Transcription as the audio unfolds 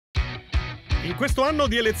In questo anno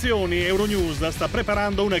di elezioni, Euronews sta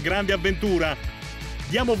preparando una grande avventura.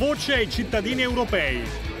 Diamo voce ai cittadini europei.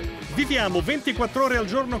 Viviamo 24 ore al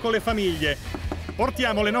giorno con le famiglie.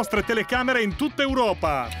 Portiamo le nostre telecamere in tutta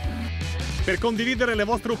Europa per condividere le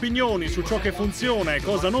vostre opinioni su ciò che funziona e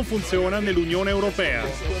cosa non funziona nell'Unione Europea.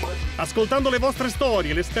 Ascoltando le vostre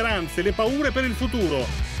storie, le speranze, le paure per il futuro.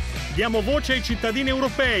 Diamo voce ai cittadini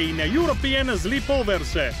europei in European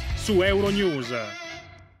Sleepovers su Euronews.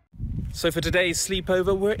 So for today's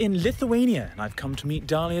sleepover, we're in Lithuania, and I've come to meet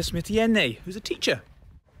Dalia Smitiene, who's a teacher.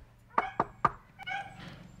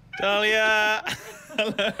 Dalia!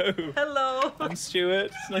 Hello! Hello! I'm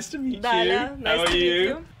Stuart. It's nice to meet Dalia, you. nice How are to meet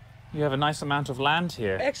you. You have a nice amount of land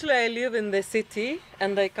here. Actually, I live in the city,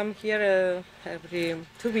 and I come here every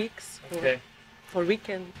 2 weeks for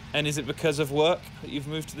weekend. And is it because of work that you've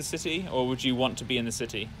moved to the city, or would you want to be in the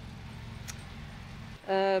city?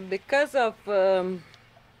 Because of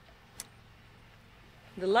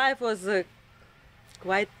the life was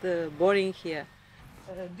quite boring here.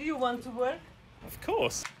 Do you want to work? Of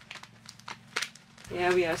course.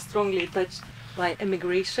 Yeah, we are strongly touched by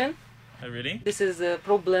immigration. Oh, really? This is a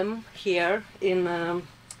problem here in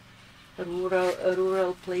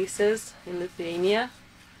rural places in Lithuania.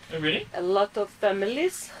 Oh, really? A lot of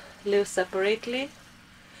families live separately.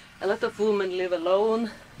 A lot of women live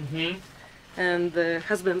alone. Mm-hmm. And the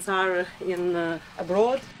husbands are in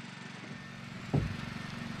abroad.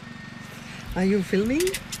 Are you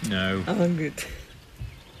filming? No. Oh, good.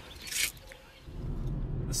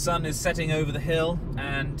 The sun is setting over the hill,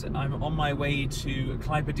 and I'm on my way to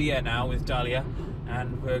Klaipėda now with Dalia,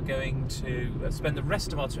 and we're going to spend the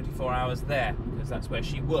rest of our 24 hours there, because that's where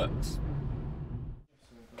she works.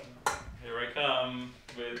 Here I come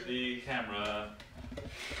with the camera.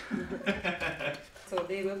 So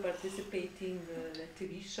they were participating in the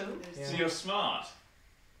TV show. Yeah. So you're smart.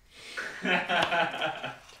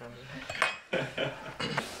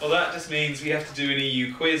 Well, that just means we have to do an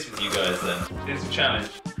EU quiz with you guys then. Here's a challenge.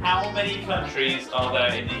 How many countries are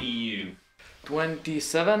there in the EU?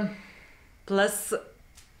 27. Plus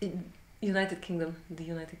United Kingdom. The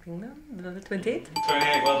United Kingdom? The 28?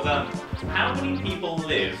 28, well done. How many people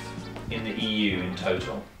live in the EU in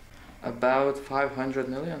total? About 500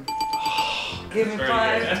 million. Give me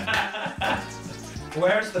 5.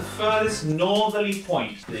 Where's the furthest northerly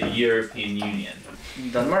point to the European Union?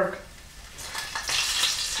 Denmark.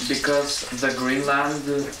 Because the Greenland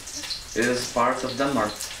is part of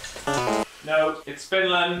Denmark. No, it's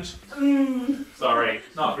Finland. Sorry,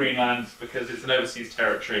 not Greenland, because it's an overseas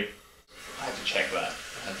territory. I had to check that.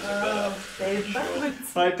 I had to look that up.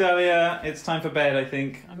 Right, Dalia, it's time for bed, I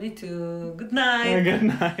think. Me too. Good night. Good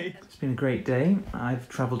night. It's been a great day. I've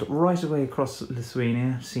travelled right away across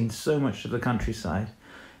Lithuania, seen so much of the countryside.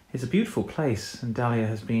 It's a beautiful place, and Dalia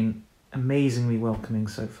has been amazingly welcoming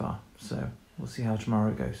so far. So we'll see how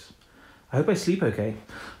tomorrow goes. I hope I sleep okay.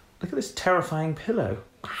 Look at this terrifying pillow.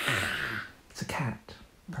 It's a cat,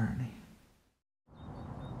 apparently.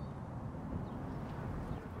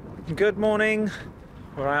 Good morning.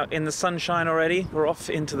 We're out in the sunshine already. We're off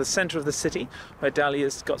into the centre of the city where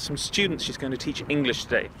Dalia's got some students. She's going to teach English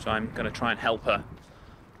today, so I'm going to try and help her.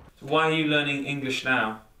 So why are you learning English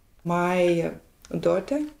now? My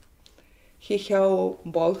daughter, he have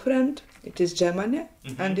boyfriend, it is Germany,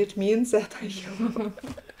 and it means that I have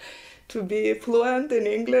to be fluent in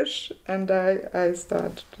English, and I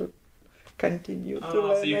start to continue to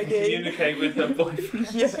learn so you can again. communicate with her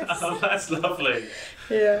boyfriend? Yes. Oh, that's lovely.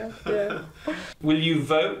 Yeah, yeah. Will you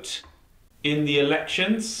vote in the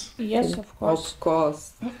elections? Yes, of course. Of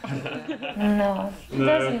course. No, it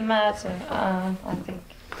doesn't matter, I think,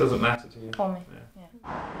 Doesn't matter to you. for me. Yeah.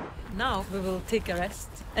 Yeah. Now we will take a rest,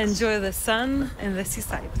 enjoy the sun and the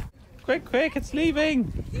seaside. Quick, quick, it's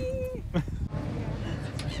leaving!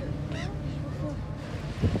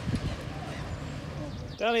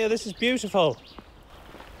 Dalia, this is beautiful.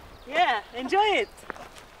 Yeah, enjoy it.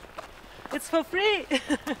 It's for free.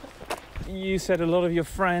 You said a lot of your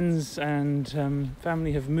friends and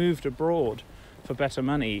family have moved abroad for better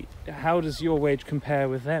money. How does your wage compare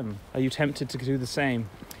with them? Are you tempted to do the same?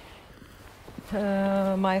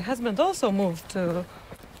 My husband also moved to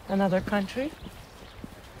another country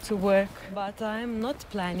to work, but I'm not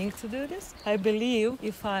planning to do this. I believe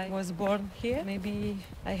if I was born here, maybe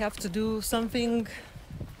I have to do something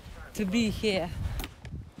to be here.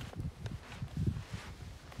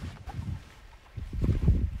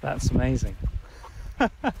 That's amazing.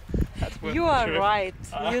 You are right.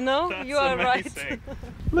 You know, you are right.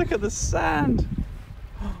 Look at the sand.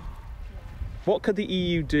 What could the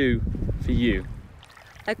EU do for you?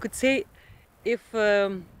 I could say if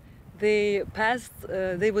they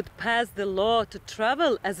would pass the law to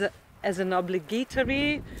travel as an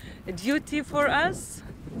obligatory duty for us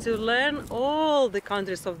to learn all the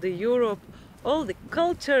countries of the Europe, all the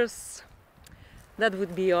cultures. That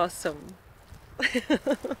would be awesome.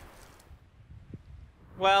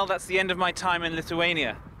 Well, that's the end of my time in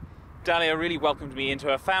Lithuania. Dalia really welcomed me into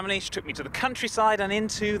her family. She took me to the countryside and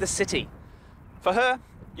into the city. For her,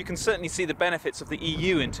 you can certainly see the benefits of the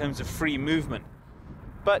EU in terms of free movement.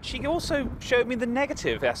 But she also showed me the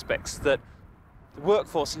negative aspects that the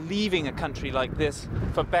workforce leaving a country like this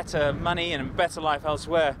for better money and a better life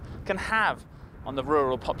elsewhere can have on the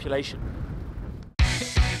rural population.